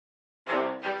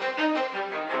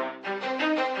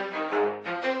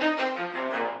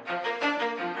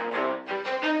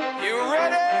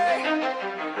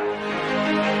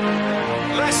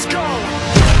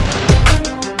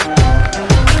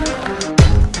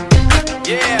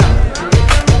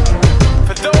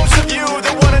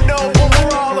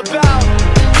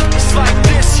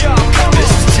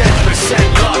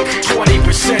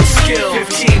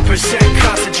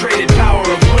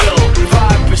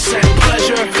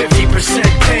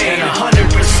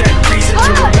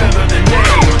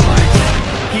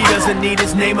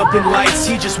name up in lights.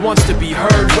 He just wants to be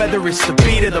heard, whether it's the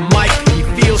beat or the mic. He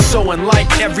feels so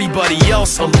unlike everybody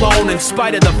else, alone, in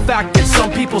spite of the fact that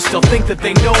some people still think that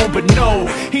they know. But no,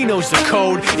 he knows the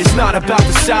code. It's not about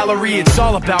the salary, it's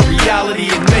all about reality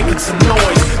and making some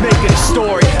noise, making a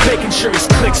story, making sure his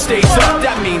click stays up.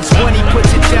 That means when he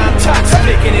puts it down, Todd's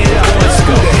picking it up. Let's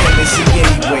go. Who the hell is he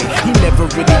anyway? He never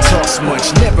really talks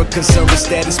much, never concerned with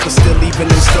status, but still even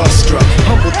him starstruck.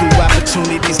 Humble through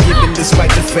opportunities given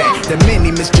despite the fact that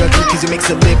many misjudge him cause he makes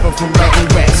a living from writing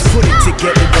raps. Put it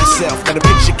together himself, got a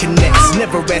picture connects,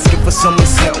 never asking for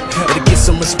someone's help or to get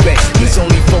some respect. He's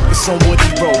only focused on what he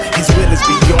wrote, his will is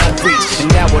beyond reach, and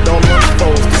now it all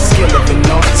unfolds, the skill of an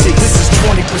artist. This is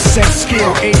 20%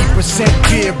 skill, 80%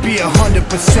 fear, be 100%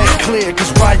 clear,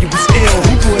 cause Ryu was ill.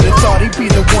 Who would've thought he'd be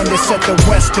the one that set the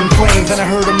West in flames? And I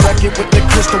heard him wreck it with the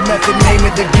crystal method, name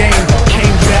of the game.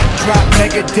 Came back, dropped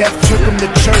Megadeth, took him to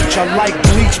church. I like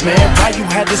Bleach, man. Ryu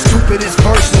had the stupidest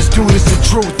verse, this dude is the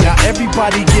truth. Now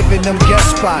everybody giving them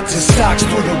guest spots and stocks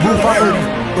through the roof. I heard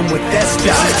him with that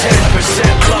stock. This is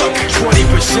 10% luck,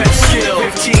 20% skill,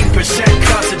 15%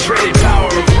 concentrated power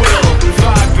of will,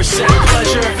 5%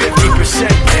 pleasure, 50%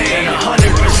 pain,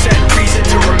 100% reason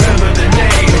to remember the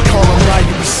name. They call him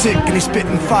Ryu, he's sick and he's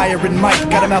spitting fire and Mike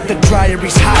got him out the dryer,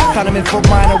 he's hot. Found him in Fort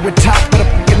Minor with top, but a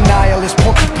fucking nihilist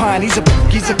porcupine. He's the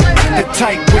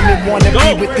type women wanna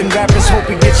be within rappers, hope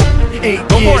he gets 8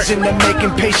 years in the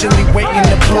making, patiently waiting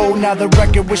to blow. Now the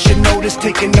record with your notice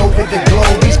taking over the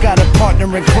globe. He's got a partner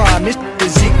in crime, this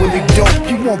is equally dope.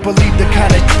 You won't believe the kind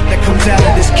of that comes out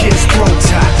of this kid's throat.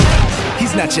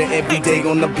 He's not your everyday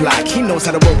on the block. He knows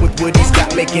how to work with what he's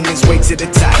got, making his way to the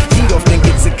top. He often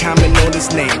gets a comment on his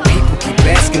name. People keep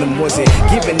asking him, was it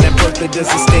given that birth or does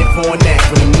it stand for an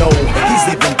acronym? No, he's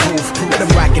living proof. Let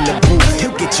him rock in the booth.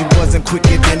 He'll get you buzzing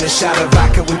quicker than a shot of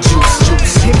vodka with juice.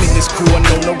 Him and his crew are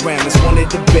known around as one of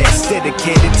the best,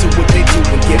 dedicated to what they do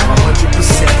and give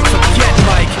 100%. Forget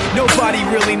Mike, nobody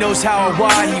really knows how or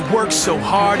why he works so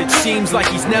hard. It seems like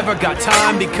he's never got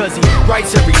time, because he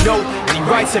writes every note and he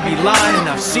writes every line. And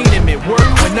I've seen him at work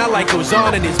when that light goes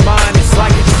on in his mind. It's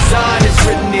like a design is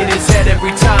written in his head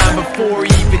every time, before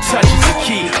he even touches a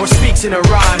key or speaks in a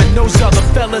rhyme. And those other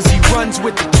fellas he runs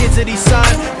with, the kids that he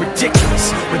signed,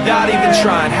 ridiculous, without even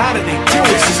trying. How do they do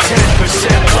it? This is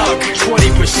 10% luck,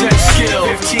 20% skill,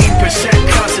 15%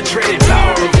 concentrated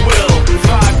power of will,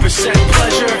 5%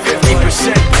 pleasure,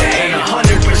 50% pain, 100%